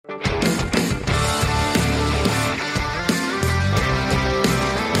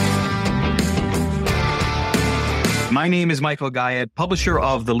My name is Michael Guyette, publisher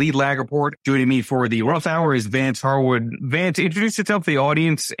of the Lead Lag Report. Joining me for the Rough Hour is Vance Harwood. Vance, introduce yourself to the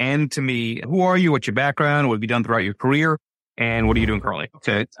audience and to me. Who are you? What's your background? What have you done throughout your career? And what are you doing currently?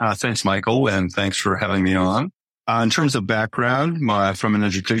 Okay. Thanks, Michael, and thanks for having me on. In terms of background, from an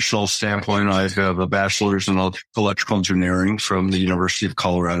educational standpoint, I have a bachelor's in electrical engineering from the University of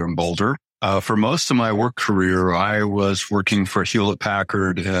Colorado in Boulder. For most of my work career, I was working for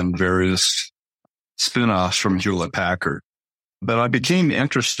Hewlett-Packard and various spin-offs from Hewlett-Packard. But I became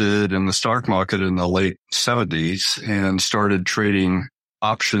interested in the stock market in the late 70s and started trading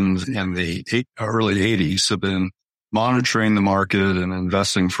options in the early 80s. I've been monitoring the market and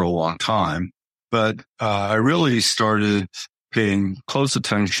investing for a long time. But I really started paying close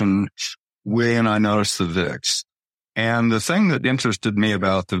attention when I noticed the VIX. And the thing that interested me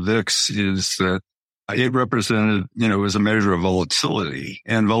about the VIX is that it represented, it was a measure of volatility.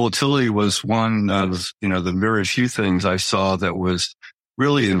 And volatility was one of, the very few things I saw that was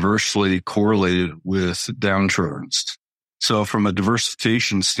really inversely correlated with downturns. So from a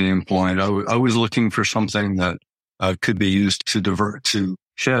diversification standpoint, I was looking for something that could be used to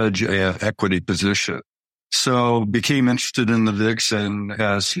hedge an equity position. So became interested in the VIX, and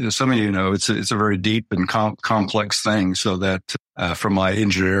as some of you know, it's a very deep and complex thing. So that from my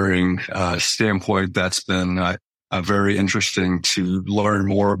engineering standpoint, that's been very interesting to learn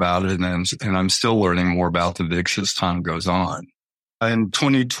more about it, and I'm still learning more about the VIX as time goes on. In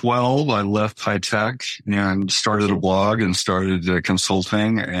 2012, I left high tech and started a blog and started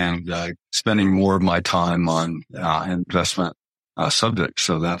consulting and spending more of my time on investment subjects.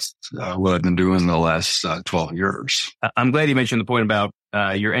 So that's what I've been doing the last 12 years. I'm glad you mentioned the point about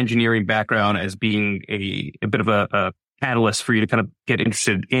your engineering background as being a bit of a catalyst for you to kind of get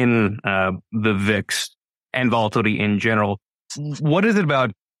interested in the VIX and volatility in general. What is it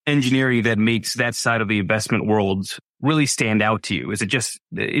about engineering that makes that side of the investment world really stand out to you? Is it just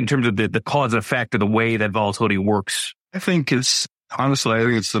in terms of the cause and effect of the way that volatility works? I think it's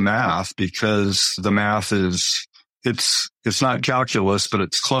the math, because the math is, it's not calculus, but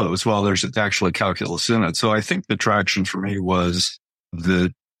it's close. Well, there's actually calculus in it. So I think the traction for me was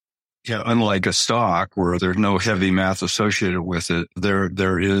that, unlike a stock where there's no heavy math associated with it,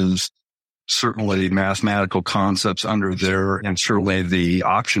 there is certainly mathematical concepts under there, and certainly the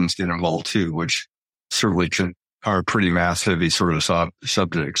options get involved too, which certainly are pretty math heavy sort of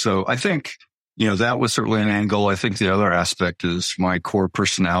subject. So I think, that was certainly an angle. I think the other aspect is my core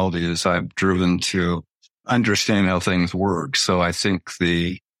personality is I'm driven to understand how things work. So I think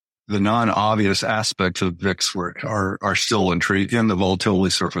the non-obvious aspects of VIX are still intriguing. In the volatility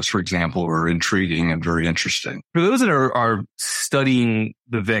surface, for example, are intriguing and very interesting. For those that are studying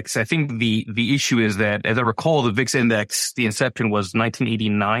the VIX, I think the issue is that, as I recall, the VIX index, the inception was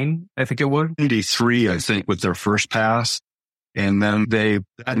 1989, I think it was. 93, I think, with their first pass. And then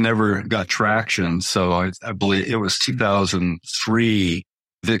that never got traction. So I believe it was 2003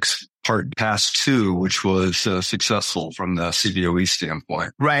 VIX Pass 2, which was successful from the CBOE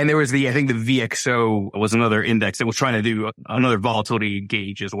standpoint. Right. And there was I think the VXO was another index that was trying to do another volatility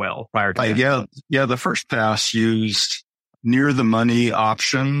gauge as well prior to that. Yeah. The first pass used near the money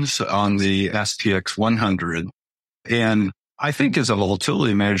options on the SPX 100. And I think as a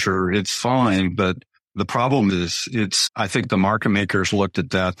volatility measure, it's fine. But the problem is I think the market makers looked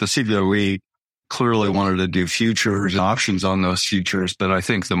at that. The CBOE clearly wanted to do futures and options on those futures. But I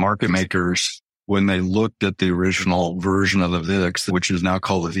think the market makers, when they looked at the original version of the VIX, which is now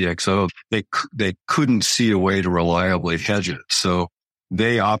called the VXO, they couldn't see a way to reliably hedge it. So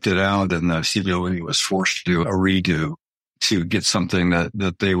they opted out, and the CBOE was forced to do a redo to get something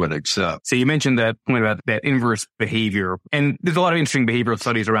that they would accept. So you mentioned that point about that inverse behavior. And there's a lot of interesting behavioral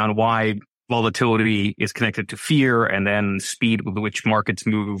studies around why volatility is connected to fear and then speed with which markets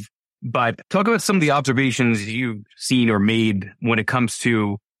move. But talk about some of the observations you've seen or made when it comes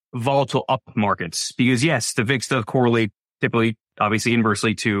to volatile up markets. Because yes, the VIX does correlate typically, obviously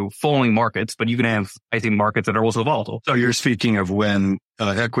inversely to falling markets, but you can have rising markets that are also volatile. So you're speaking of when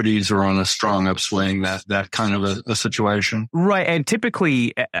equities are on a strong upswing, that kind of a situation? Right. And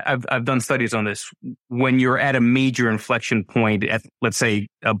typically, I've done studies on this. When you're at a major inflection point at, let's say,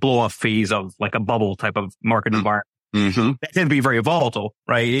 a blow-off phase of like a bubble type of market environment, mm-hmm. that tend to be very volatile,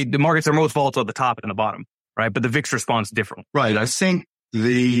 right? The markets are most volatile at the top and the bottom, right? But the VIX responds differently. Right. I think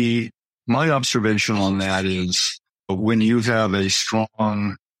my observation on that is when you have a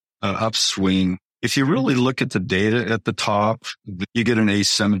strong upswing, if you really look at the data at the top, you get an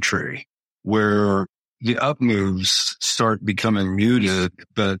asymmetry where the up moves start becoming muted,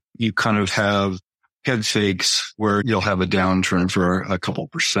 but you kind of have head fakes where you'll have a downturn for a couple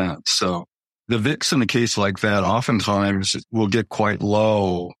percent. So the VIX in a case like that oftentimes will get quite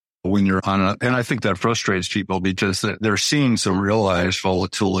low when you're and I think that frustrates people because they're seeing some realized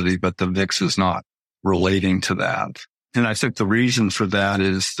volatility, but the VIX is not relating to that. And I think the reason for that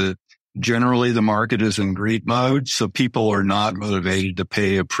is that generally the market is in greed mode. So people are not motivated to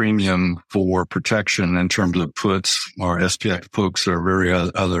pay a premium for protection in terms of puts or SPX puts or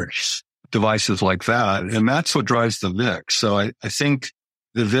various other devices like that. And that's what drives the VIX. So I think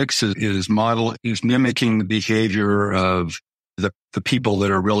the VIX is mimicking the behavior of the people that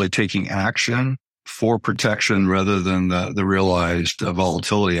are really taking action for protection rather than the realized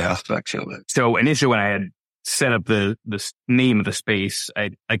volatility aspects of it. So initially when I had set up the name of the space,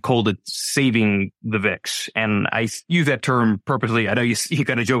 I called it Saving the VIX. And I use that term purposely. I know you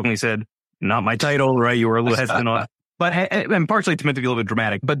kind of jokingly said, not my title, right? You were a little hesitant on it. But and partially it's meant to be a little bit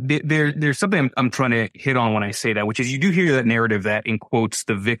dramatic. But there's something I'm trying to hit on when I say that, which is you do hear that narrative that, in quotes,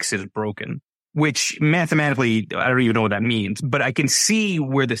 the VIX is broken, which mathematically, I don't even know what that means. But I can see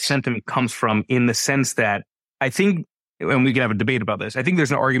where the sentiment comes from in the sense that I think, and we can have a debate about this, I think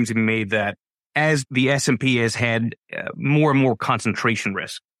there's an argument to be made that as the S&P has had more and more concentration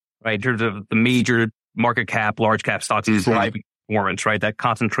risk, right, in terms of the major market cap, large cap stocks driving performance, right, that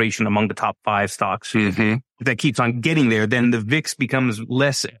concentration among the top 5 stocks that keeps on getting there, then the VIX becomes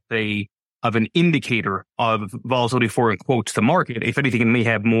less of an indicator of volatility for, in quotes, the market. If anything, it may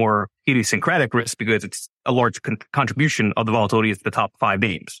have more idiosyncratic risk because it's a large contribution of the volatility is the top 5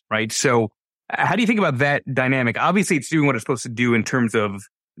 names, right? So how do you think about that dynamic? Obviously, it's doing what it's supposed to do in terms of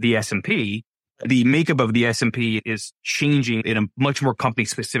the S&P. The makeup of the S&P is changing in a much more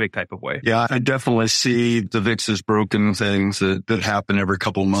company-specific type of way. Yeah, I definitely see the VIX as broken things that happen every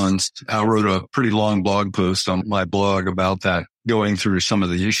couple of months. I wrote a pretty long blog post on my blog about that, going through some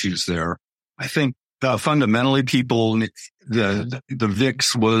of the issues there. I think fundamentally the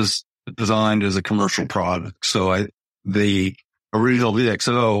VIX was designed as a commercial product. So the original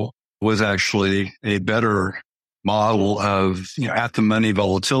VXO was actually a better model of at the money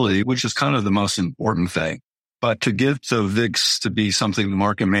volatility, which is kind of the most important thing. But to get the VIX to be something the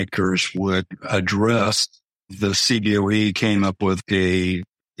market makers would address, the CBOE came up with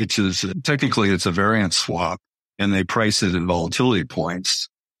technically it's a variance swap, and they price it in volatility points.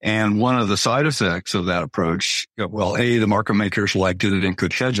 And one of the side effects of that approach, well, the market makers liked it and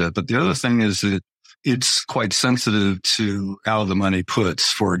could hedge it. But the other thing is that it's quite sensitive to out of the money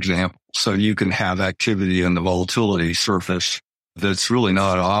puts, for example. So you can have activity in the volatility surface that's really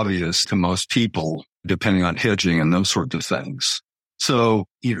not obvious to most people, depending on hedging and those sorts of things. So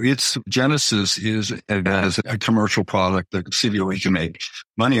its genesis is as a commercial product that CBOE can make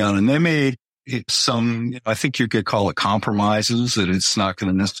money on. And they made some, I think you could call it compromises, that it's not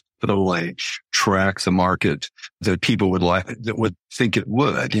going to necessarily track the market that people would think it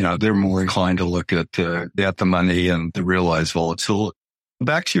would. They're more inclined to look at the money and the realized volatility.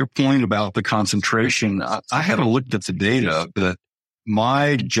 Back to your point about the concentration, I haven't looked at the data, but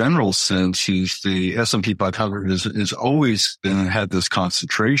my general sense is the S&P 500 has always had this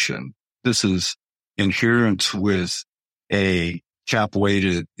concentration. This is inherent with a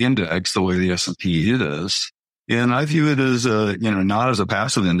cap-weighted index, the way the S&P is. And I view it as not as a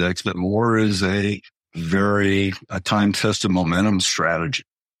passive index, but more as a time-tested momentum strategy.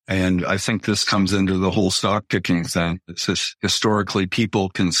 And I think this comes into the whole stock picking thing. It's just, historically, people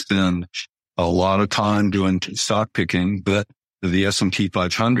can spend a lot of time doing stock picking, but the S&P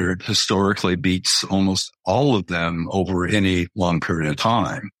 500 historically beats almost all of them over any long period of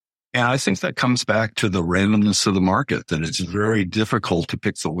time. And I think that comes back to the randomness of the market, that it's very difficult to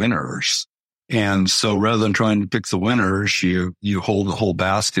pick the winners. And so rather than trying to pick the winners, you hold the whole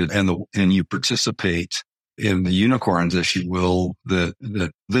basket and you participate in the unicorns, if you will, that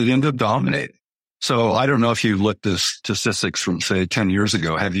end up dominating. So I don't know if you looked at statistics from, say, 10 years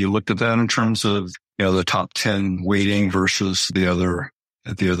ago. Have you looked at that in terms of, the top 10 weighting versus the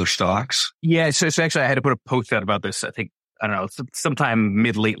other stocks? Yeah. So actually I had to put a post out about this, I think, I don't know, sometime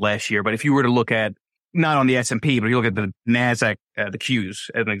mid-late last year. But if you were to look at, not on the S&P, but if you look at the NASDAQ, the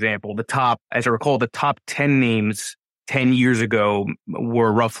Qs as an example, as I recall, the top 10 names 10 years ago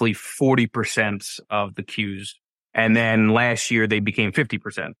were roughly 40% of the Qs. And then last year they became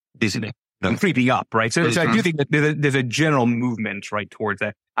 50%. I'm creeping up, right? So I do think that there's a general movement, right, towards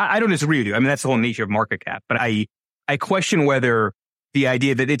that. I don't disagree with you. I mean, that's the whole nature of market cap. But I question whether the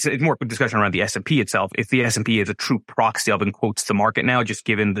idea that it's more of a discussion around the S&P itself, if the S&P is a true proxy of, in quotes, the market now, just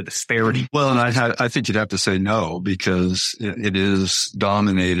given the disparity. Well, and I think you'd have to say no, because it is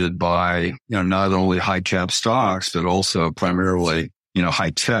dominated by, not only high cap stocks, but also primarily,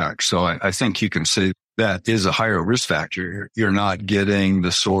 high tech. So I think you can say that is a higher risk factor. You're not getting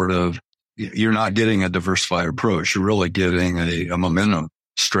the sort of, you're not getting a diversified approach. You're really getting a momentum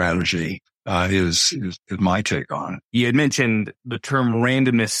strategy, is my take on it. You had mentioned the term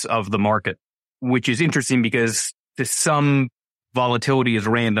randomness of the market, which is interesting because to some, volatility is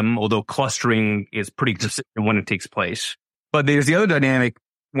random, although clustering is pretty consistent when it takes place. But there's the other dynamic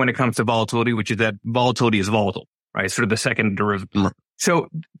when it comes to volatility, which is that volatility is volatile, right? Sort of the second derivative. So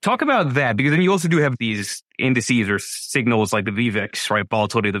talk about that, because then you also do have these indices or signals like the VIX, right?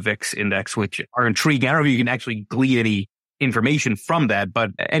 Volatility of the VIX index, which are intriguing. I don't know if you can actually glean any information from that,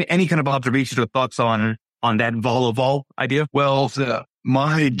 but any kind of observations or thoughts on that vol idea? Well,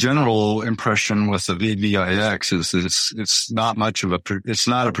 my general impression with the VIX is that it's not much of it's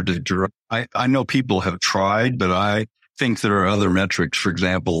not a predictor. I know people have tried, but I think there are other metrics, for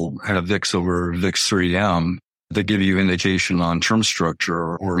example, VIX over VIX 3M, that give you indication on term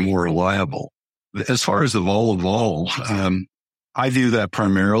structure or more reliable. As far as the vol, I view that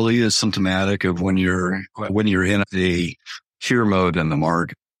primarily as symptomatic of when you're in a shear mode in the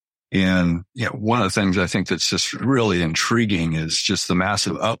market. And one of the things I think that's just really intriguing is just the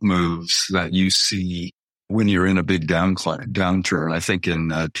massive up moves that you see when you're in a big downturn. I think in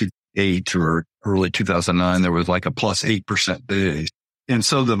 2008 or early 2009, there was like a plus 8% day. And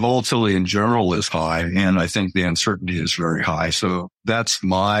so the volatility in general is high, and I think the uncertainty is very high. So that's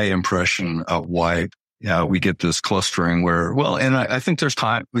my impression of why we get this clustering and I think there's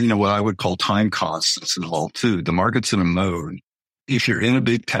time, what I would call time constants involved too. The market's in a mode. If you're in a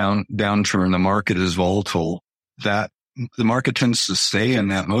big downturn, the market is volatile, that the market tends to stay in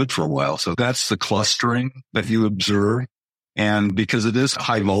that mode for a while. So that's the clustering that you observe. And because it is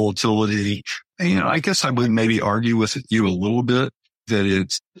high volatility, I guess I would maybe argue with you a little bit that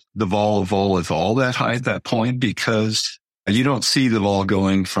it's the vol is all that high at that point, because you don't see the vol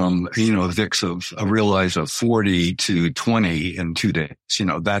going from, a VIX of a realize of 40 to 20 in 2 days.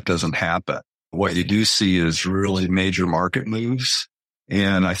 That doesn't happen. What you do see is really major market moves.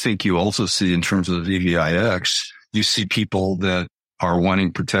 And I think you also see in terms of the VIX, you see people that are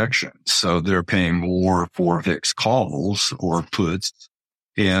wanting protection. So they're paying more for VIX calls or puts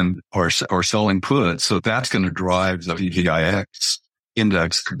or selling puts. So that's going to drive the VIX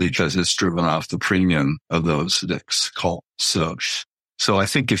index because it's driven off the premium of those VIX calls. So I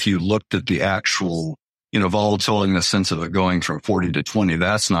think if you looked at the actual volatility in the sense of it going from 40 to 20,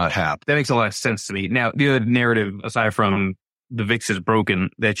 that's not happening. That makes a lot of sense to me. Now, the other narrative, aside from the VIX is broken,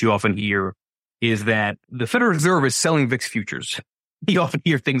 that you often hear is that the Federal Reserve is selling VIX futures. You often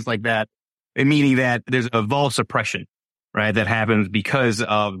hear things like that, meaning that there's a vol suppression, right, that happens because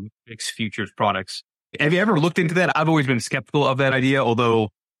of VIX futures products. Have you ever looked into that? I've always been skeptical of that idea, although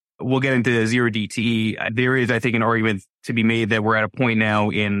we'll get into zero DTE. There is, I think, an argument to be made that we're at a point now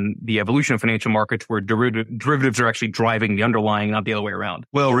in the evolution of financial markets where derivatives are actually driving the underlying, not the other way around.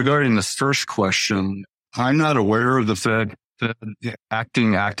 Well, regarding this first question, I'm not aware of the Fed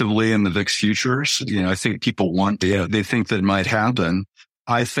acting actively in the VIX futures. I think people they think that it might happen.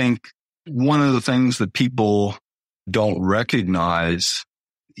 I think one of the things that people don't recognize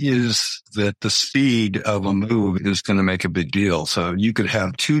is that the speed of a move is going to make a big deal. So you could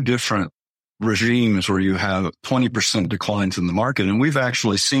have two different regimes where you have 20% declines in the market. And we've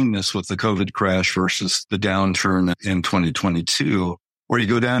actually seen this with the COVID crash versus the downturn in 2022, where you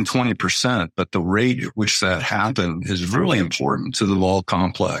go down 20%, but the rate at which that happened is really important to the vol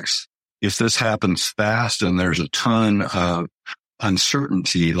complex. If this happens fast and there's a ton of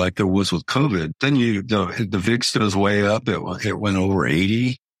uncertainty like there was with COVID, then the VIX goes way up. It went over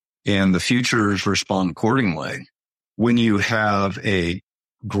 80 and the futures respond accordingly. When you have a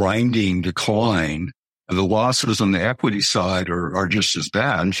grinding decline, the losses on the equity side are just as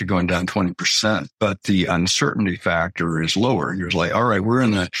bad if you're going down 20%, but the uncertainty factor is lower. You're like, all right, we're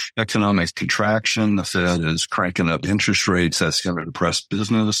in an economic contraction. The Fed is cranking up interest rates. That's going to depress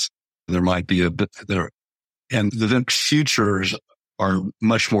business. There might be a bit there. And the VIX futures are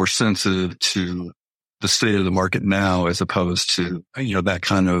much more sensitive to the state of the market now, as opposed to, that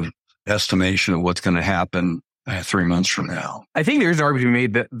kind of estimation of what's going to happen 3 months from now. I think there's an argument to be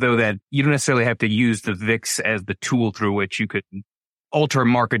made that you don't necessarily have to use the VIX as the tool through which you could alter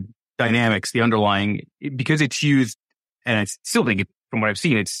market dynamics, the underlying, because it's used, and I still think from what I've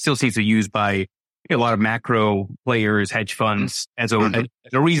seen, it still seems to be used by a lot of macro players, hedge funds, as a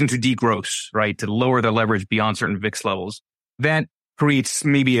reason to degross, right, to lower their leverage beyond certain VIX levels. That creates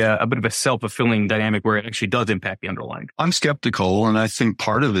maybe a bit of a self-fulfilling dynamic where it actually does impact the underlying. I'm skeptical, and I think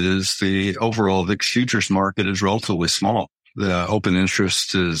part of it is the overall VIX futures market is relatively small. The open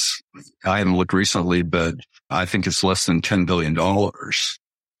interest is, I haven't looked recently, but I think it's less than $10 billion.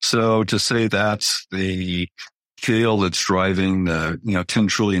 So to say that's the scale that's driving the, $10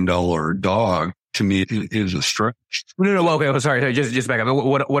 trillion dog, to me, is a stretch. No. Okay. Oh, sorry. Just back up.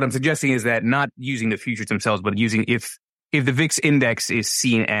 What I'm suggesting is that not using the futures themselves, but using if the VIX index is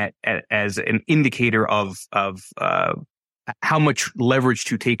seen as an indicator of how much leverage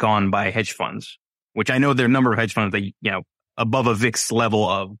to take on by hedge funds, which I know there are a number of hedge funds that, above a VIX level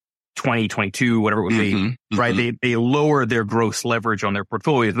of 20, 22, whatever it would be, right? They lower their gross leverage on their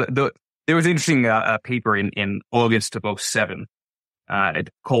portfolios. There was an interesting paper in August of 2007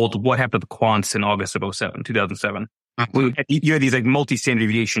 called "What Happened to the Quants in August of 2007. You had these like multi-standard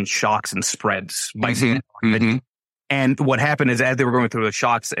deviation shocks and spreads. And what happened is, as they were going through the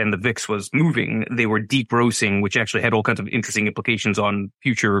shocks and the VIX was moving, they were degrossing, which actually had all kinds of interesting implications on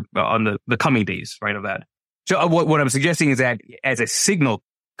future, on the coming days, right, of that. So what I'm suggesting is that as a signal,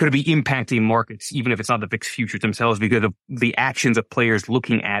 could it be impacting markets, even if it's not the VIX futures themselves, because of the actions of players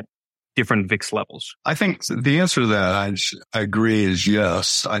looking at different VIX levels? I think the answer to that, I agree, is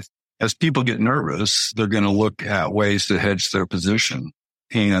yes. As people get nervous, they're going to look at ways to hedge their position.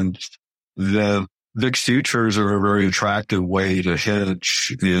 And the VIX futures are a very attractive way to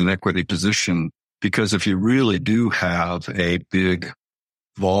hedge an equity position, because if you really do have a big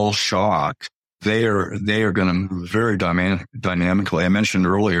vol shock, they are going to move very dynamically. I mentioned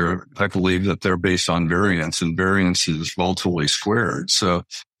earlier, I believe that they're based on variance, and variance is volatility squared. So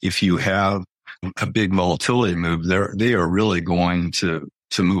if you have a big volatility move, they are really going to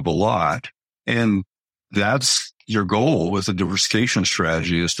move a lot. And that's your goal with a diversification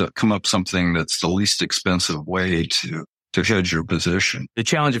strategy, is to come up something that's the least expensive way to hedge your position. The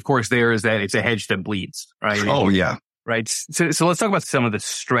challenge, of course, there is that it's a hedge that bleeds, right? Oh, yeah. Right. So let's talk about some of the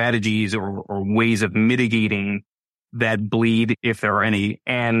strategies or ways of mitigating that bleed, if there are any.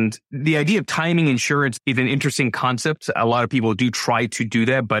 And the idea of timing insurance is an interesting concept. A lot of people do try to do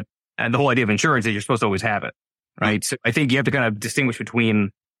that, but the whole idea of insurance is you're supposed to always have it, right? So I think you have to kind of distinguish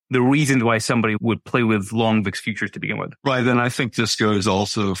between the reasons why somebody would play with long VIX futures to begin with. Right. And I think this goes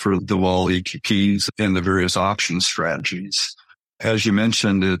also for the vol ETPs and the various option strategies. As you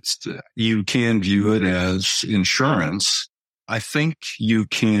mentioned, you can view it as insurance. I think you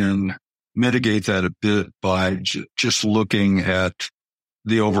can mitigate that a bit by just looking at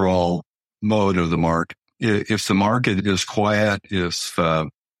the overall mode of the market. If the market is quiet, if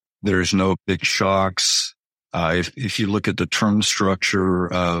there's no big shocks, if you look at the term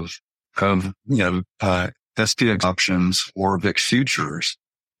structure of SPX options or VIX futures,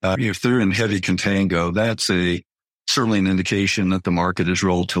 if they're in heavy contango, that's certainly an indication that the market is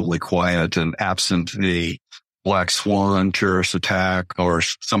relatively quiet, and absent the black swan terrorist attack or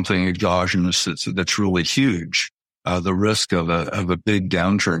something exogenous that's really huge, the risk of a big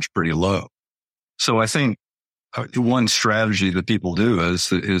downturn is pretty low. So I think one strategy that people do is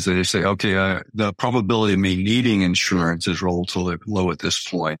they say, okay, the probability of me needing insurance is relatively low at this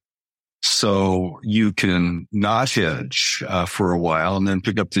point. So you can not hedge for a while and then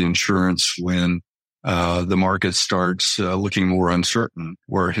pick up the insurance when the market starts looking more uncertain,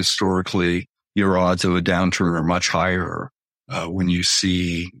 where historically your odds of a downturn are much higher when you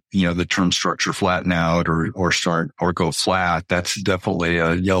see, the term structure flatten out or start or go flat. That's definitely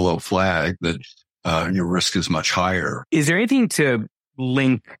a yellow flag that your risk is much higher. Is there anything to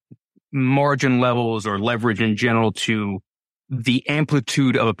link margin levels or leverage in general to the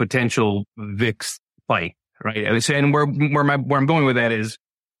amplitude of a potential VIX spike, right? And where I'm going with that is,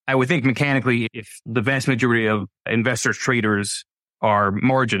 I would think mechanically, if the vast majority of investors, traders are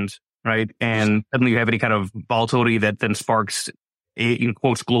margined, right, and suddenly you have any kind of volatility that then sparks a, in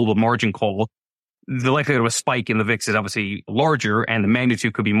quotes, global margin call, the likelihood of a spike in the VIX is obviously larger, and the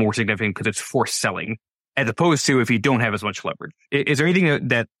magnitude could be more significant because it's forced selling, as opposed to if you don't have as much leverage. Is there anything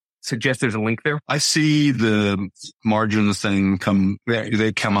that suggests there's a link there? I see the margins thing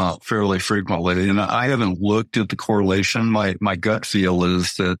they come out fairly frequently, and I haven't looked at the correlation. My gut feel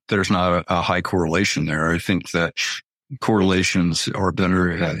is that there's not a high correlation there. I think that correlations are better,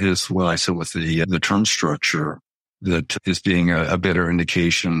 is what I said with the term structure, that is being a better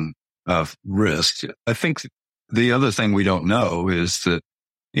indication of risk. I think the other thing we don't know is that,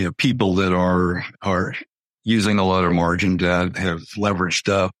 people that are using a lot of margin debt have leveraged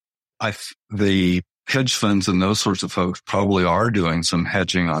up. The hedge funds and those sorts of folks probably are doing some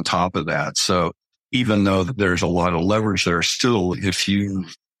hedging on top of that. So even though there's a lot of leverage there, still, if you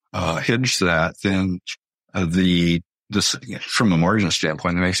hedge that, then from a margin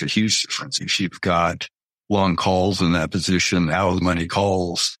standpoint, it makes a huge difference. If you've got long calls in that position, out of the money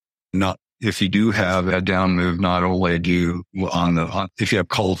calls, if you do have a down move, not only do if you have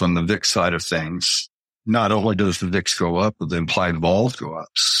calls on the VIX side of things, not only does the VIX go up, but the implied vols go up.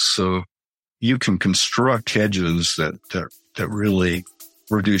 So you can construct hedges that really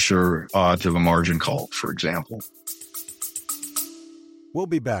reduce your odds of a margin call, for example. We'll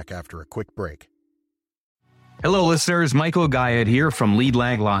be back after a quick break. Hello, listeners. Michael Guyad here from Lead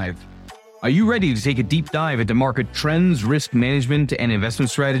Lag Live. Are you ready to take a deep dive into market trends, risk management, and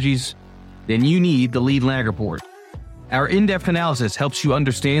investment strategies? Then you need the Lead Lag Report. Our in-depth analysis helps you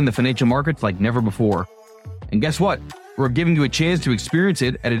understand the financial markets like never before. And guess what? We're giving you a chance to experience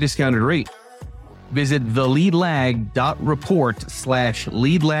it at a discounted rate. Visit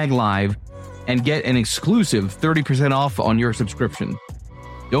theleadlag.report/leadlaglive and get an exclusive 30% off on your subscription.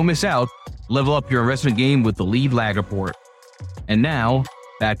 Don't miss out. Level up your investment game with the Lead Lag Report. And now,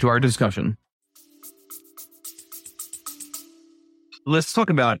 back to our discussion. Let's talk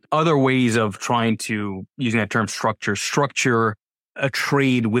about other ways of trying to, using that term structure a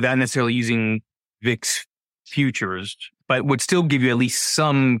trade without necessarily using VIX futures, but would still give you at least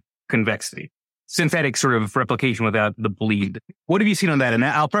some convexity. Synthetic sort of replication without the bleed. What have you seen on that? And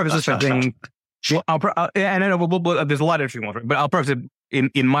I'll preface this by saying, and I know there's a lot of interesting ones, right? But I'll preface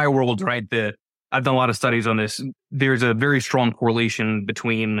it in my world, right? I've done a lot of studies on this. There's a very strong correlation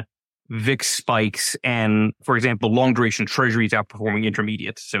between VIX spikes and, for example, long duration treasuries outperforming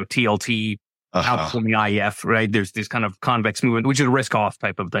intermediates. So TLT outperforming IF, right? There's this kind of convex movement, which is a risk off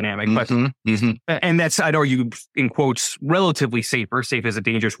type of dynamic. And that's, I'd argue, in quotes, relatively safer. Safe is a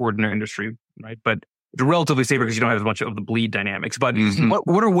dangerous word in our industry, right? But it's relatively safer because you don't have as much of the bleed dynamics. But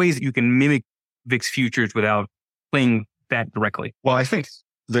what are ways that you can mimic VIX futures without playing that directly? Well, I think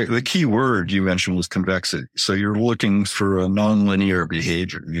the key word you mentioned was convexity. So you're looking for a nonlinear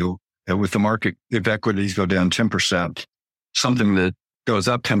behavior. With the market, if equities go down 10%, something that goes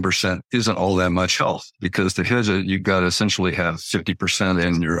up 10% isn't all that much health, because the hedge, you've got to essentially have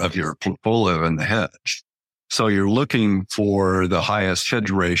 50% of your portfolio in the hedge. So you're looking for the highest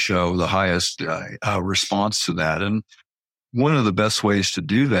hedge ratio, the highest response to that. And one of the best ways to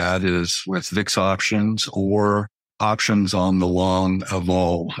do that is with VIX options or options on the long of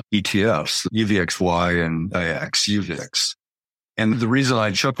all ETFs, UVXY and UVIX. And the reason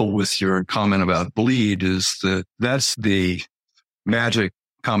I chuckle with your comment about bleed is that that's the magic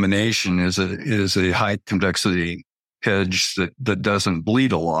combination is a high convexity hedge that doesn't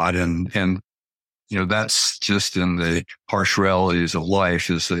bleed a lot. And that's just in the harsh realities of life,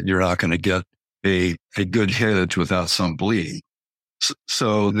 is that you're not going to get a good hedge without some bleed.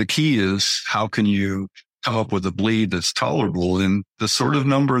 So the key is, how can you come up with a bleed that's tolerable? And the sort of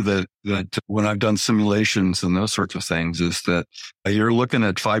number that when I've done simulations and those sorts of things is that you're looking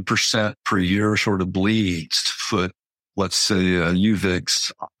at 5% per year sort of bleeds to put, let's say, a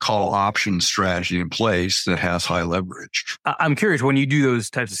UVIX call option strategy in place that has high leverage. I'm curious, when you do those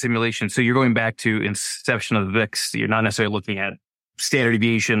types of simulations, so you're going back to inception of the VIX, you're not necessarily looking at standard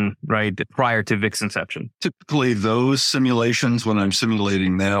deviation, right, prior to VIX inception. Typically, those simulations, when I'm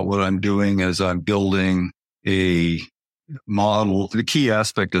simulating that, what I'm doing is I'm building a model. The key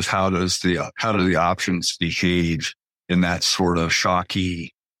aspect is how do the options behave in that sort of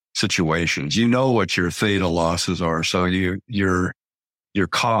shocky situations. You know what your theta losses are, so your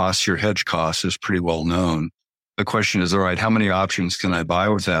hedge cost is pretty well known. The question is, all right, how many options can I buy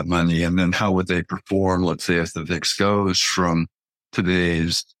with that money? And then how would they perform, let's say, if the VIX goes from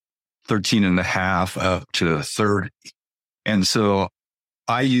today's 13.5 up to 30. And so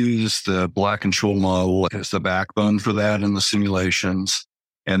I use the Black and Scholl model as the backbone for that in the simulations.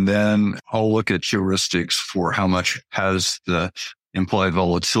 And then I'll look at heuristics for how much has the implied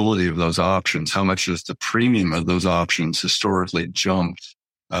volatility of those options, how much does the premium of those options historically jumped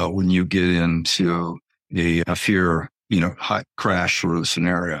when you get into a fear, high crash sort of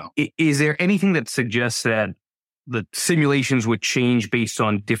scenario. Is there anything that suggests that the simulations would change based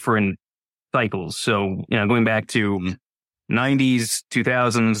on different cycles? So, going back to 90s,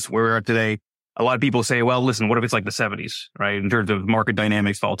 2000s, where we are today, a lot of people say, well, listen, what if it's like the 70s, right? In terms of market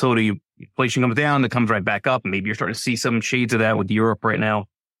dynamics, volatility, inflation comes down, it comes right back up. And maybe you're starting to see some shades of that with Europe right now.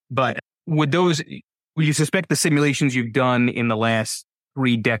 But would you suspect the simulations you've done in the last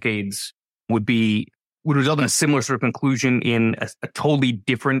 3 decades would result in a similar sort of conclusion in a totally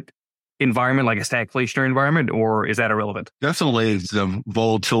different environment, like a stagflationary environment, or is that irrelevant? Definitely the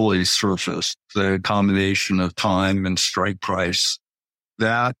volatility surface, the combination of time and strike price,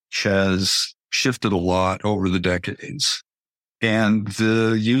 that has shifted a lot over the decades. And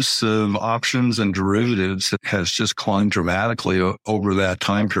the use of options and derivatives has just climbed dramatically over that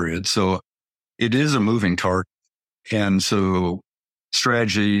time period. So it is a moving target. And so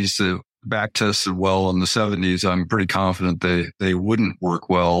strategies that back tested well in the 70s, I'm pretty confident they wouldn't work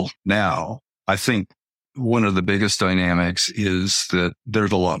well now. I think one of the biggest dynamics is that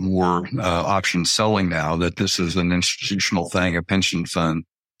there's a lot more option selling now, that this is an institutional thing, a pension fund.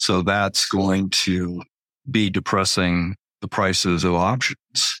 So that's going to be depressing the prices of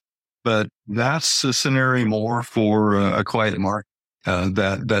options. But that's a scenario more for a quiet market.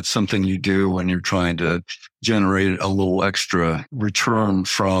 That's something you do when you're trying to generate a little extra return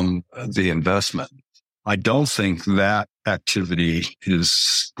from the investment. I don't think that activity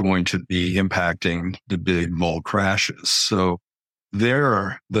is going to be impacting the big bull crashes. So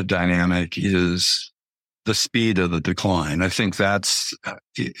there, the dynamic is the speed of the decline. I think that's,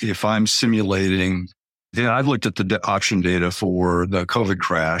 if I'm simulating, I've looked at the option data for the COVID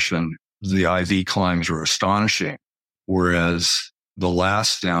crash, and the IV climbs were astonishing. Whereas the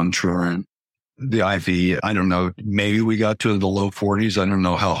last downturn, the IV, I don't know, maybe we got to the low 40s. I don't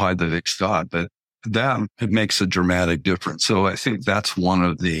know how high the VIX got, but it makes a dramatic difference. So I think that's one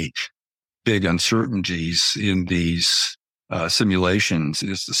of the big uncertainties in these simulations,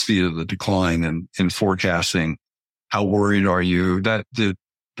 is the speed of the decline, and in forecasting. How worried are you? That the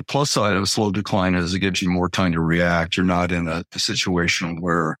plus side of a slow decline is it gives you more time to react. You're not in a situation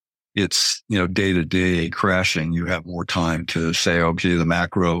where it's, day to day crashing. You have more time to say, okay, the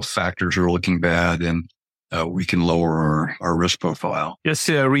macro factors are looking bad, and we can lower our risk profile. Just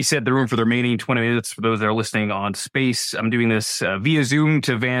to reset the room for the remaining 20 minutes for those that are listening on Space. I'm doing this via Zoom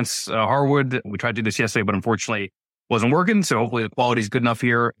to Vance Harwood. We tried to do this yesterday, but unfortunately wasn't working. So hopefully the quality is good enough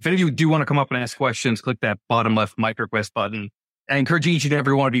here. If any of you do want to come up and ask questions, click that bottom left mic request button. I encourage each and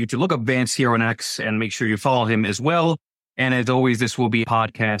every one of you to look up Vance here on X and make sure you follow him as well. And as always, this will be a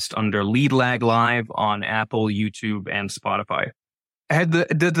podcast under Lead Lag Live on Apple, YouTube, and Spotify.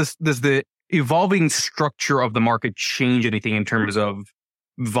 Does the evolving structure of the market change anything in terms of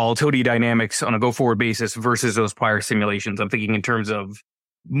volatility dynamics on a go-forward basis versus those prior simulations? I'm thinking in terms of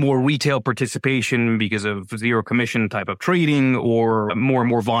more retail participation because of zero commission type of trading, or more and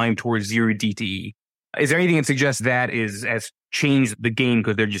more volume towards zero DTE. Is there anything that suggests that has changed the game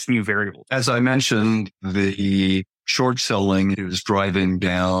because they're just new variables? As I mentioned, the short selling is driving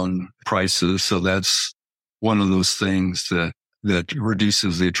down prices. So that's one of those things that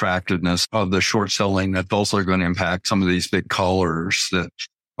reduces the attractiveness of the short selling. That's also going to impact some of these big callers that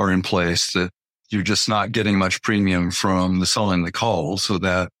are in place, that you're just not getting much premium from the selling the call. So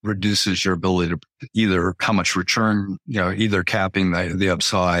that reduces your ability to either how much return, either capping the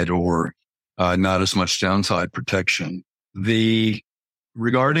upside or not as much downside protection.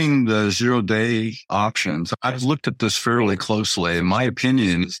 Regarding the 0-day options, I've looked at this fairly closely. And my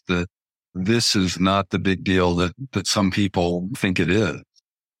opinion is that this is not the big deal that some people think it is.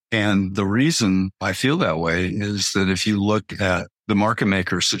 And the reason I feel that way is that if you look at the market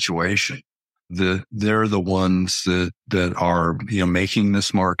maker situation, they're the ones that are, making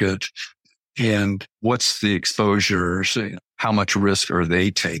this market. And what's the exposure? How much risk are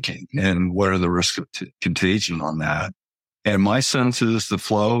they taking? And what are the risks of contagion on that? And my sense is the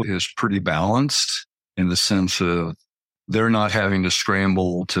flow is pretty balanced, in the sense of they're not having to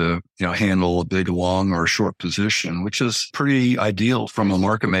scramble to, handle a big long or short position, which is pretty ideal from a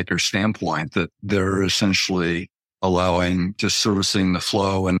market maker standpoint, that they're essentially allowing just servicing the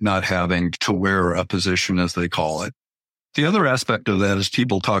flow and not having to wear a position, as they call it. The other aspect of that is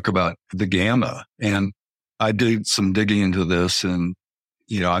people talk about the gamma, and I did some digging into this, and,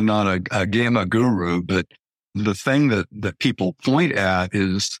 I'm not a gamma guru, but the thing that people point at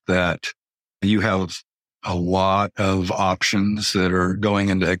is that you have a lot of options that are going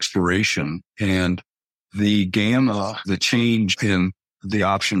into expiration, and the gamma, the change in the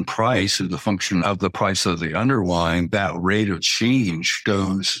option price is a function of the price of the underlying. That rate of change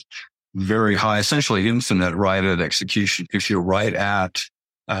goes very high, essentially infinite right at execution. If you're right at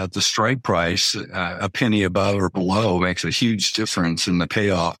the strike price, a penny above or below makes a huge difference in the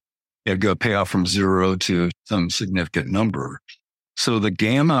payoff. You go payoff from zero to some significant number. So the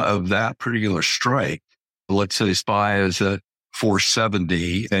gamma of that particular strike, let's say SPY is at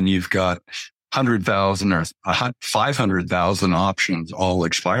 470, and you've got 100,000 or 500,000 options all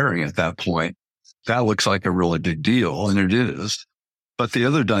expiring at that point. That looks like a really big deal, and it is. But the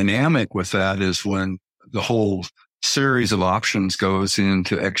other dynamic with that is when the whole series of options goes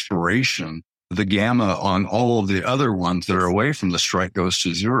into expiration, the gamma on all of the other ones that are away from the strike goes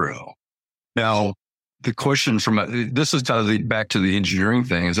to zero. Now, the question this is back to the engineering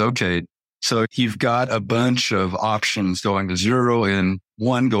thing is, okay, so you've got a bunch of options going to zero and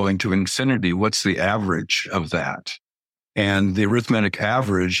one going to infinity. What's the average of that? And the arithmetic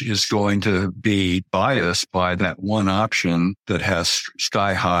average is going to be biased by that one option that has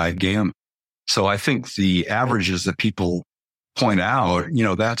sky high gamma. So I think the averages that people point out,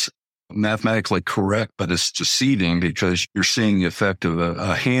 that's mathematically correct, but it's deceiving because you're seeing the effect of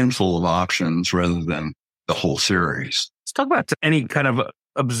a handful of options rather than the whole series. Let's talk about any kind of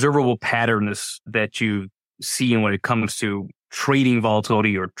observable patterns that you see when it comes to trading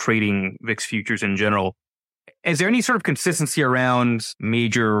volatility or trading VIX futures in general. Is there any sort of consistency around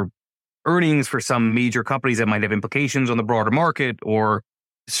major earnings for some major companies that might have implications on the broader market, or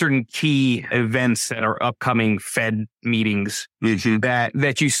certain key events that are upcoming Fed meetings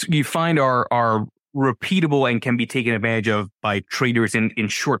that you find are repeatable and can be taken advantage of by traders in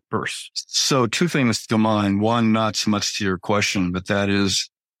short bursts? So two things to mind. One, not so much to your question, but that is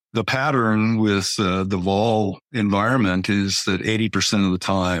the pattern with the vol environment is that 80% of the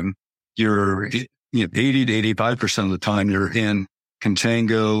time you're 80 to 85% of the time you're in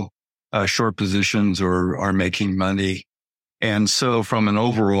contango, short positions or are making money. And so from an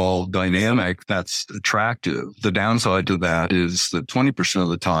overall dynamic, that's attractive. The downside to that is that 20% of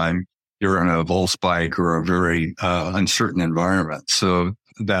the time you're in a vol spike or a very uncertain environment. So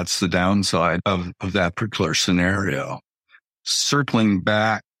that's the downside of that particular scenario. Circling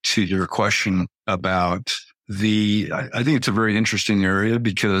back to your question about I think it's a very interesting area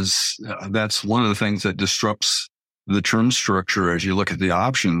because that's one of the things that disrupts the term structure as you look at the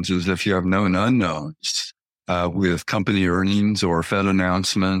options is if you have known unknowns with company earnings or Fed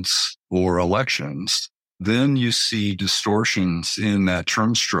announcements or elections, then you see distortions in that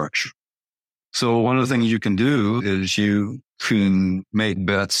term structure. So one of the things you can do is you can make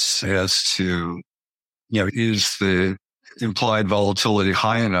bets as to, is the implied volatility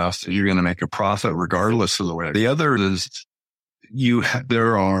high enough that you're going to make a profit regardless of the way. The other is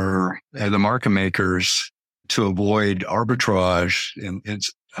there are the market makers to avoid arbitrage in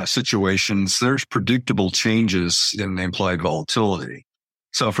situations. There's predictable changes in the implied volatility.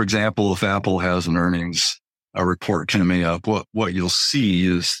 So for example, if Apple has an earnings report coming up, what you'll see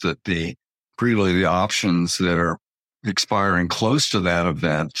is that the options that are expiring close to that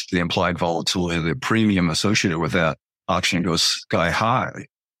event, the implied volatility, the premium associated with that option goes sky high.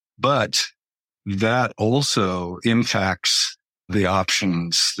 But that also impacts the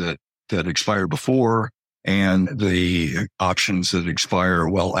options that expire before and the options that expire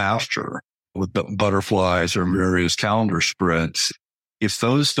well after with the butterflies or various calendar spreads. If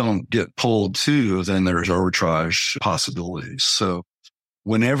those don't get pulled too, then there's arbitrage possibilities. So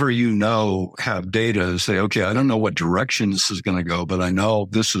whenever have data, say, okay, I don't know what direction this is going to go, but I know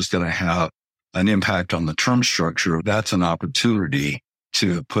this is going to have an impact on the term structure. That's an opportunity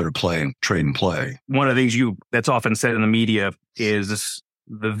to put a trade and play. One of the things that's often said in the media is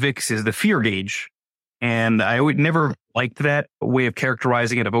the VIX is the fear gauge. And I would never liked that way of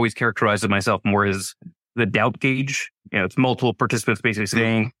characterizing it. I've always characterized it myself more as the doubt gauge. It's multiple participants basically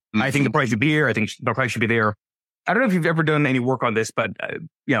saying, I think the price should be here. I think the price should be there. I don't know if you've ever done any work on this, but,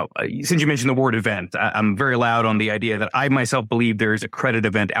 since you mentioned the word event, I'm very loud on the idea that I myself believe there's a credit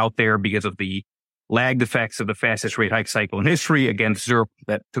event out there because of the lagged effects of the fastest rate hike cycle in history against ZIRP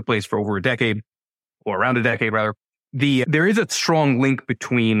that took place for over a decade, or around a decade rather. There is a strong link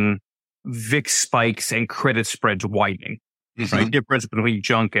between VIX spikes and credit spreads widening, right? Difference between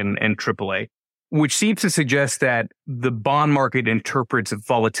junk and AAA, which seems to suggest that the bond market interprets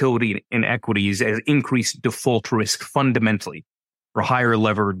volatility in equities as increased default risk fundamentally for higher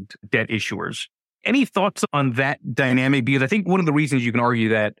levered debt issuers. Any thoughts on that dynamic? Because I think one of the reasons you can argue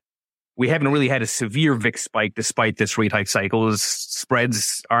that we haven't really had a severe VIX spike despite this rate hike cycle is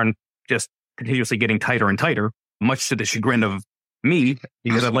spreads aren't just continuously getting tighter and tighter, much to the chagrin of me,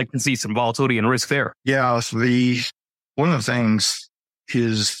 because I'd like to see some volatility and risk there. Yeah, one of the things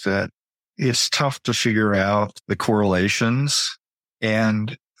is that it's tough to figure out the correlations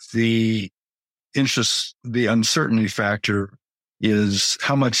and the uncertainty factor is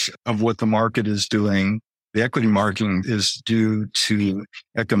how much of what the market is doing, the equity market, is due to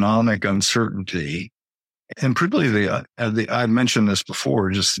economic uncertainty. And particularly I mentioned this before,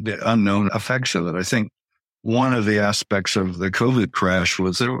 just the unknown effects of it. I think one of the aspects of the COVID crash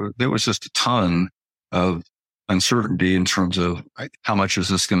was there was just a ton of uncertainty in terms of how much is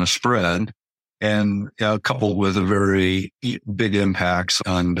this going to spread, and coupled with a very big impacts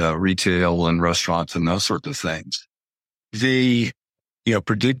on retail and restaurants and those sorts of things. The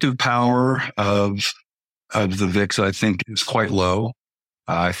predictive power of the VIX, I think, is quite low.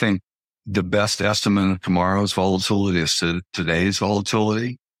 I think the best estimate of tomorrow's volatility is today's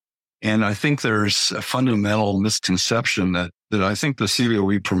volatility. And I think there's a fundamental misconception that I think the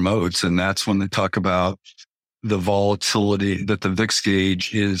CBOE promotes, and that's when they talk about the volatility, that the VIX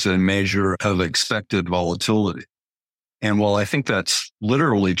gauge is a measure of expected volatility. And while I think that's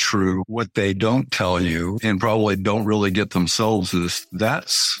literally true, what they don't tell you and probably don't really get themselves is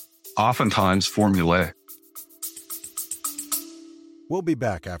that's oftentimes formulaic. We'll be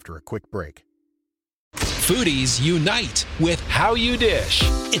back after a quick break. Foodies unite with How You Dish.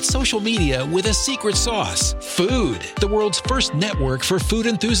 It's social media with a secret sauce. Food, the world's first network for food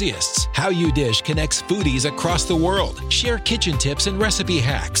enthusiasts. How You Dish connects foodies across the world. Share kitchen tips and recipe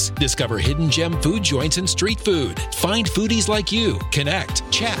hacks. Discover hidden gem food joints and street food. Find foodies like you.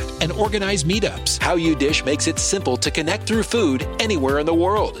 Connect, chat, and organize meetups. How You Dish makes it simple to connect through food anywhere in the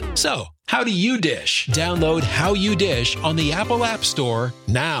world. So, how do you dish? Download How You Dish on the Apple App Store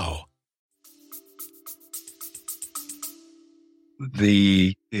now.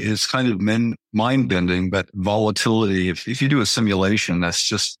 It's kind of mind-bending, but volatility, if you do a simulation that's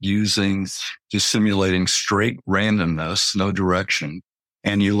just simulating straight randomness, no direction,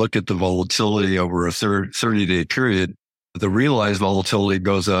 and you look at the volatility over a 30-day period, the realized volatility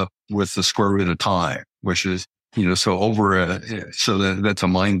goes up with the square root of time, which is, that's a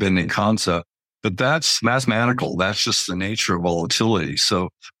mind-bending concept, but that's mathematical. That's just the nature of volatility. So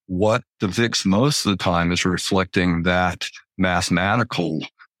what the VIX most of the time is reflecting that mathematical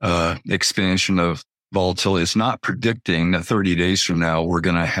expansion of volatility. It's not predicting that 30 days from now, we're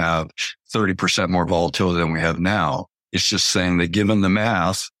going to have 30% more volatility than we have now. It's just saying that given the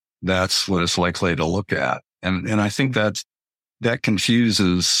math, that's what it's likely to look at. And I think that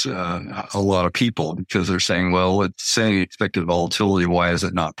confuses a lot of people because they're saying, well, it's saying expected volatility. Why is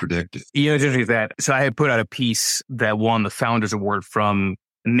it not predicted? It's interesting that. So I had put out a piece that won the Founders Award from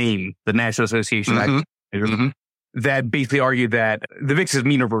NAME, the National Association of that basically argued that the VIX is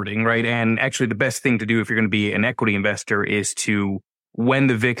mean reverting, right? And actually the best thing to do if you're going to be an equity investor is to, when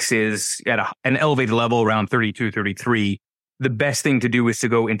the VIX is at an elevated level around 32, 33, the best thing to do is to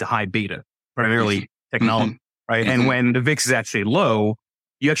go into high beta, primarily technology, right? And when the VIX is actually low,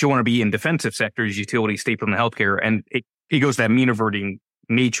 you actually want to be in defensive sectors, utility, staple, and healthcare. And it goes to that mean reverting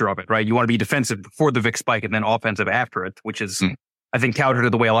nature of it, right? You want to be defensive before the VIX spike and then offensive after it, which is, I think, counter to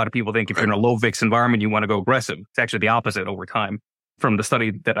the way a lot of people think. If you're in a low VIX environment, you want to go aggressive. It's actually the opposite over time from the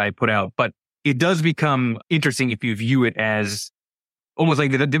study that I put out. But it does become interesting if you view it as almost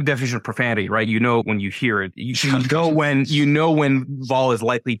like the definition of profanity, right? You know when you hear it. You know when vol is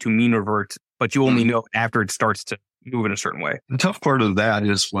likely to mean revert, but you only know after it starts to move in a certain way. The tough part of that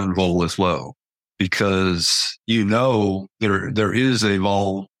is when vol is low, because there is a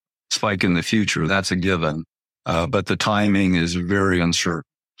vol spike in the future. That's a given. But the timing is very uncertain.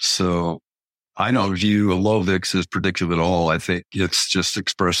 So I don't view a low VIX as predictive at all. I think it's just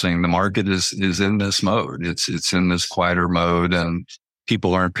expressing the market is in this mode. It's in this quieter mode, and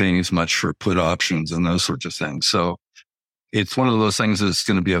people aren't paying as much for put options and those sorts of things. So it's one of those things that's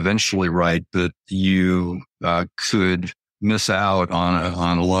going to be eventually right, but you could miss out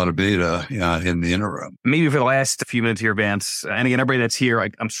on a lot of beta in the interim. Maybe for the last few minutes here, Vance, and again, everybody that's here,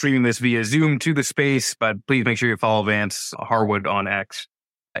 I'm streaming this via Zoom to the space, but please make sure you follow Vance Harwood on X.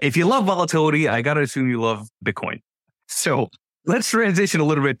 If you love volatility, I got to assume you love Bitcoin. So let's transition a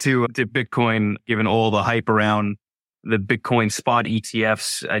little bit to Bitcoin, given all the hype around the Bitcoin spot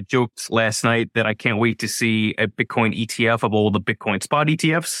ETFs. I joked last night that I can't wait to see a Bitcoin ETF of all the Bitcoin spot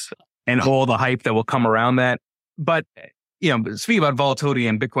ETFs and all the hype that will come around that. But speaking about volatility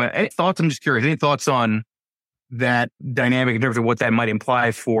and Bitcoin, any thoughts? I'm just curious. Any thoughts on that dynamic in terms of what that might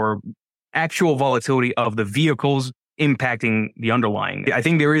imply for actual volatility of the vehicles impacting the underlying? I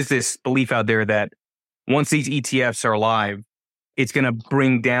think there is this belief out there that once these ETFs are live, it's going to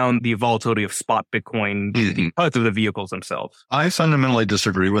bring down the volatility of spot Bitcoin because of the vehicles themselves. I fundamentally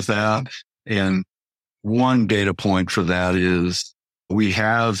disagree with that. And one data point for that is we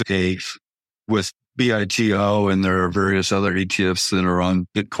have with BITO, and there are various other ETFs that are on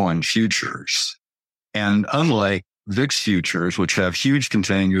Bitcoin futures. And unlike VIX futures, which have huge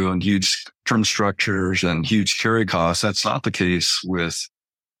contango and huge term structures and huge carry costs, that's not the case with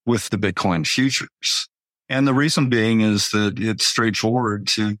the Bitcoin futures. And the reason being is that it's straightforward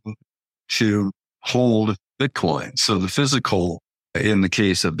to hold Bitcoin. So the physical, in the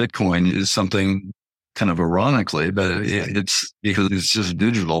case of Bitcoin, is something kind of ironically, but it's because it's just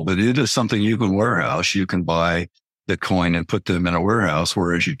digital, but it is something you can warehouse. You can buy Bitcoin and put them in a warehouse,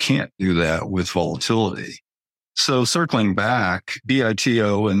 whereas you can't do that with volatility. So circling back,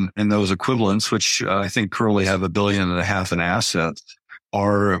 BITO and those equivalents, which I think currently have $1.5 billion in assets,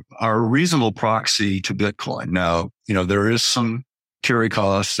 are a reasonable proxy to Bitcoin. Now, there is some carry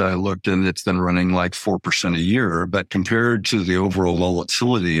costs. I looked and it's been running like 4% a year, but compared to the overall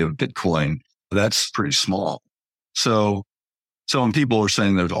volatility of Bitcoin, that's pretty small. So when people are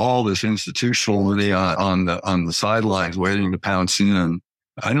saying there's all this institutional money on the sidelines waiting to pounce in,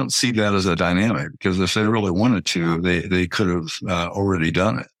 I don't see that as a dynamic because if they really wanted to, they could have already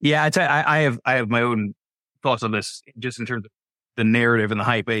done it. Yeah, I have my own thoughts on this just in terms of the narrative and the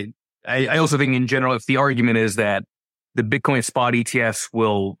hype. I also think in general, if the argument is that the Bitcoin spot ETFs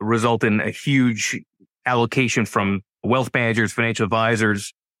will result in a huge allocation from wealth managers, financial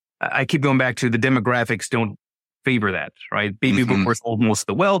advisors, I keep going back to the demographics don't favor that, right? Baby boomers hold most of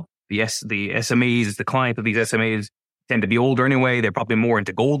the wealth. The SMAs, the clients of these SMAs tend to be older anyway. They're probably more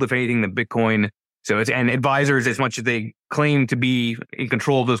into gold, if anything, than Bitcoin. So and advisors, as much as they claim to be in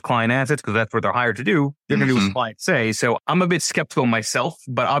control of those client assets, because that's what they're hired to do, they're going to do what clients say. So I'm a bit skeptical myself,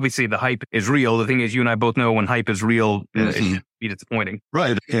 but obviously the hype is real. The thing is, you and I both know when hype is real, it can be disappointing.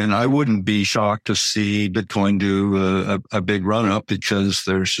 Right. And I wouldn't be shocked to see Bitcoin do a big run up because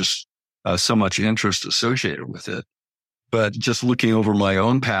there's just so much interest associated with it. But just looking over my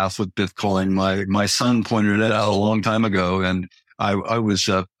own path with Bitcoin, my son pointed it out a long time ago. And I was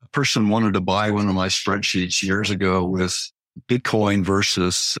a person wanted to buy one of my spreadsheets years ago with Bitcoin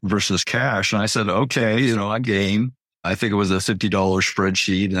versus cash. And I said, okay, I game. I think it was a $50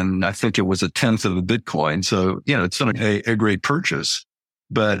 spreadsheet and I think it was 1/10 of a Bitcoin. So, it's not a great purchase.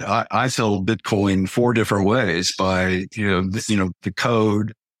 But I sell Bitcoin 4 different ways by, the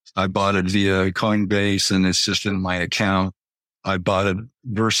code. I bought it via Coinbase and it's just in my account. I bought it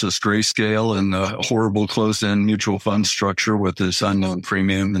versus Grayscale in the horrible closed-end mutual fund structure with this unknown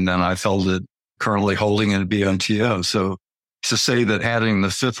premium. And then I've held it, currently holding it at BNTO. So to say that adding the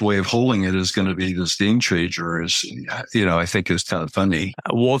 5th way of holding it is going to be this game changer is, I think is kind of funny.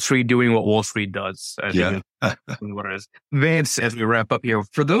 Wall Street doing what Wall Street does. I think what it is. Vance, as we wrap up here,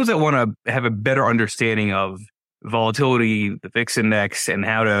 for those that want to have a better understanding of volatility, the VIX index, and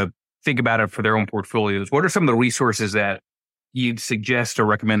how to think about it for their own portfolios, what are some of the resources that you'd suggest or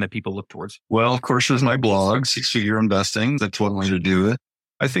recommend that people look towards? Well, of course, there's my blog, 6-Figure Investing. That's one way to do it.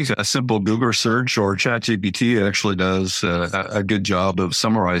 I think a simple Google search or ChatGPT actually does a good job of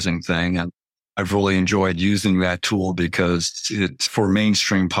summarizing things. And I've really enjoyed using that tool because it's for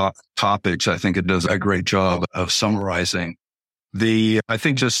mainstream topics. I think it does a great job of summarizing. I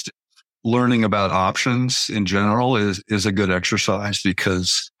think just learning about options in general is a good exercise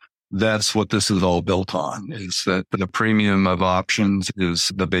because that's what this is all built on, is that the premium of options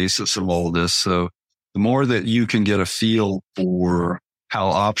is the basis of all this. So the more that you can get a feel for how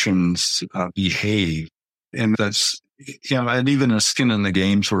options behave, and that's, and even a skin in the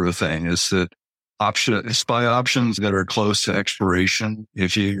game sort of thing, is that buy options that are close to expiration.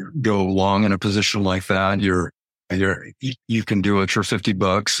 If you go long in a position like that, you can do it for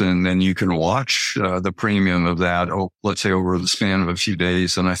 $50 and then you can watch the premium of that, let's say over the span of a few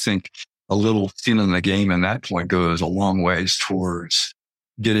days. And I think a little skin in the game in that point goes a long ways towards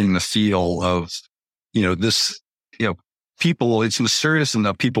getting the feel of, this, people, it's mysterious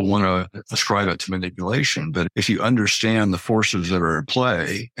enough people want to ascribe it to manipulation. But if you understand the forces that are at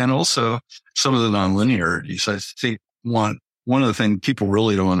play and also some of the nonlinearities, I think one of the things people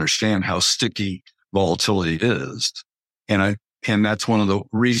really don't understand how sticky volatility is. And that's one of the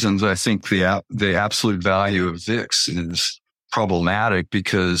reasons I think the absolute value of VIX is problematic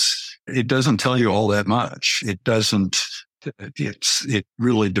because it doesn't tell you all that much. It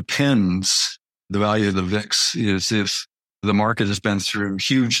really depends. The value of the VIX is if the market has been through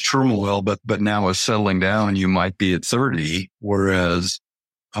huge turmoil, but now is settling down, you might be at 30, whereas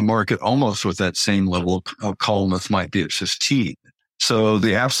a market almost with that same level of calmness might be at 15. So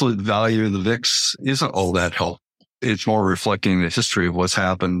the absolute value of the VIX isn't all that helpful. It's more reflecting the history of what's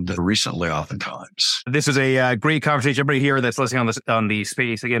happened recently oftentimes. This is a great conversation. Everybody here that's listening on the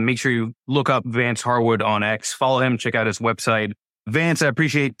space, again, make sure you look up Vance Harwood on X. Follow him. Check out his website. Vance, I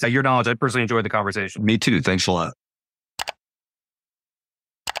appreciate your knowledge. I personally enjoyed the conversation. Me too. Thanks a lot.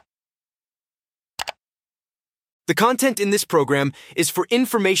 The content in this program is for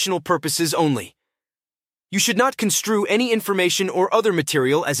informational purposes only. You should not construe any information or other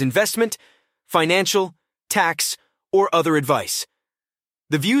material as investment, financial, tax, or other advice.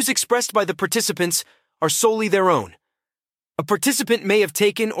 The views expressed by the participants are solely their own. A participant may have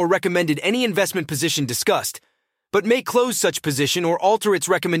taken or recommended any investment position discussed, but may close such position or alter its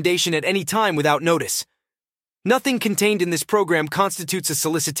recommendation at any time without notice. Nothing contained in this program constitutes a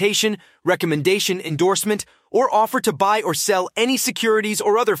solicitation, recommendation, endorsement, or offer to buy or sell any securities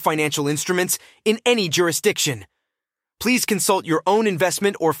or other financial instruments in any jurisdiction. Please consult your own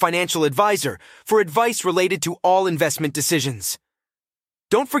investment or financial advisor for advice related to all investment decisions.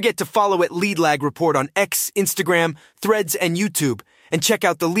 Don't forget to follow at Lead Lag Report on X, Instagram, Threads, and YouTube, and check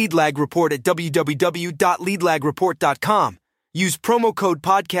out the Lead Lag Report at www.leadlagreport.com. Use promo code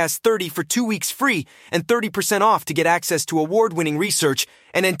podcast30 for 2 weeks free and 30% off to get access to award-winning research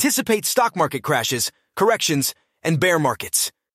and anticipate stock market crashes, corrections, and bear markets.